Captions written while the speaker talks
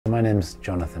My name's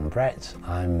Jonathan Brett.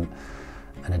 I'm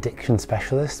an addiction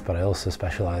specialist, but I also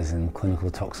specialise in clinical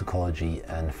toxicology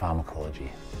and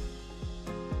pharmacology.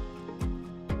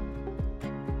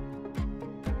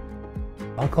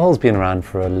 Alcohol's been around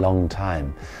for a long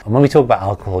time, and when we talk about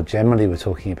alcohol, generally we're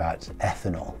talking about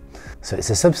ethanol. So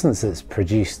it's a substance that's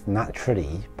produced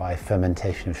naturally by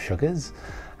fermentation of sugars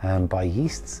and by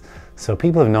yeasts. So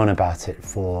people have known about it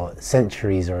for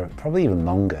centuries or probably even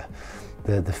longer.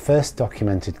 The first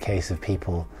documented case of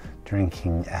people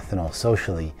drinking ethanol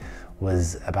socially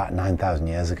was about 9,000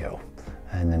 years ago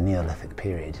in the Neolithic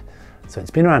period. So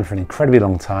it's been around for an incredibly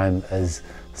long time as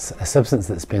a substance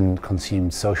that's been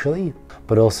consumed socially,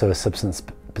 but also a substance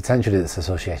potentially that's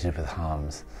associated with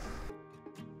harms.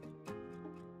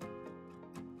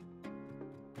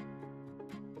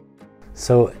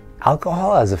 So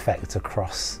alcohol has effects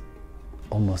across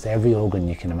almost every organ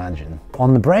you can imagine.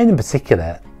 On the brain in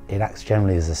particular, it acts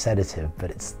generally as a sedative,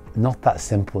 but it's not that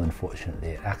simple, unfortunately.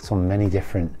 It acts on many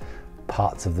different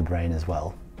parts of the brain as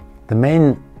well. The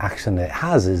main action that it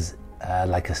has is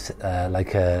like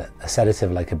a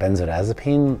sedative, like a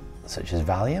benzodiazepine, such as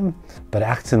Valium, but it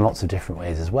acts in lots of different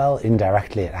ways as well.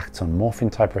 Indirectly, it acts on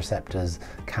morphine-type receptors,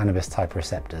 cannabis-type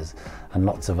receptors, and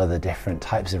lots of other different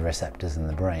types of receptors in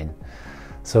the brain.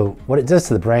 So what it does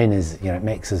to the brain is, it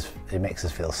makes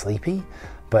us feel sleepy,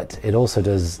 but it also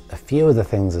does a few other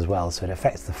things as well. So it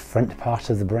affects the front part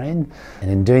of the brain,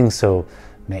 and in doing so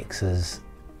makes us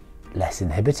less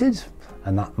inhibited.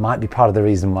 And that might be part of the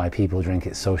reason why people drink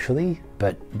it socially,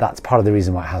 but that's part of the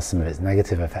reason why it has some of its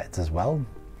negative effects as well.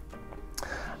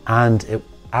 And it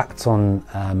acts on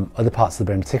other parts of the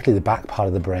brain, particularly the back part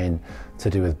of the brain, to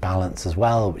do with balance as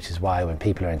well, which is why when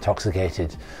people are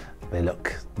intoxicated, they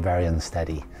look very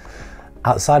unsteady.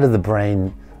 Outside of the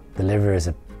brain, the liver is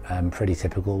a pretty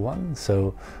typical one.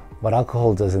 So what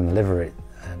alcohol does in the liver,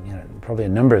 probably a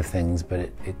number of things, but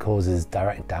it causes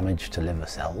direct damage to liver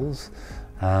cells.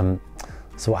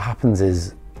 So what happens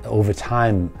is, over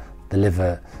time, the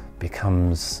liver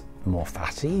becomes more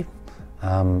fatty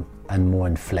and more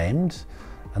inflamed,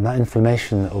 and that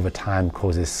inflammation over time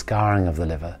causes scarring of the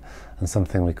liver and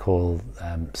something we call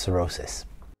cirrhosis.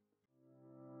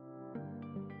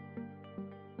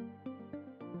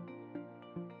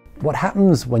 What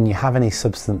happens when you have any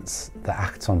substance that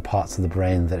acts on parts of the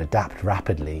brain that adapt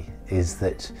rapidly is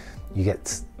that you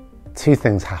get two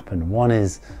things happen. One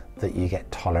is that you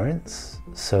get tolerance.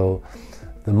 So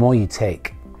the more you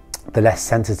take, the less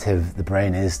sensitive the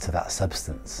brain is to that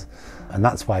substance. And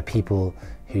that's why people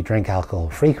who drink alcohol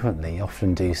frequently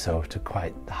often do so to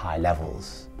quite high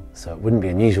levels. So it wouldn't be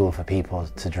unusual for people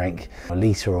to drink a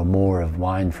litre or more of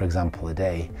wine, for example, a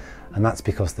day. And that's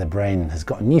because their brain has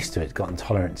gotten used to it, gotten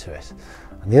tolerant to it.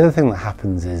 And the other thing that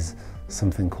happens is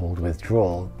something called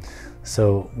withdrawal.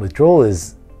 So withdrawal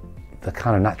is the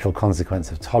kind of natural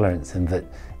consequence of tolerance, in that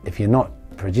if you're not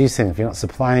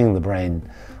supplying the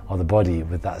brain or the body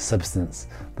with that substance,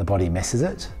 the body misses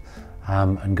it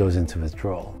and goes into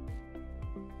withdrawal.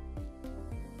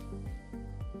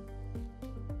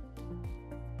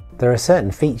 There are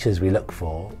certain features we look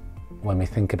for when we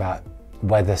think about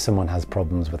whether someone has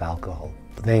problems with alcohol.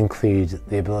 They include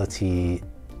the ability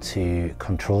to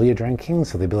control your drinking,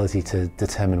 so the ability to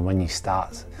determine when you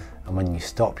start and when you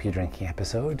stop your drinking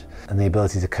episode, and the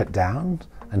ability to cut down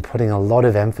and putting a lot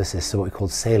of emphasis, so what we call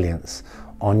salience,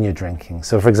 on your drinking.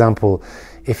 So for example,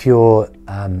 if you're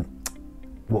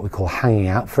what we call hanging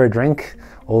out for a drink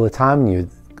all the time,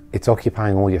 it's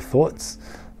occupying all your thoughts,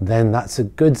 then that's a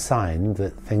good sign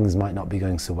that things might not be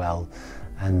going so well,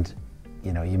 and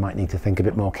you might need to think a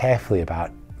bit more carefully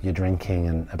about your drinking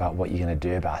and about what you're going to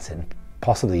do about it, and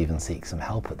possibly even seek some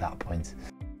help at that point.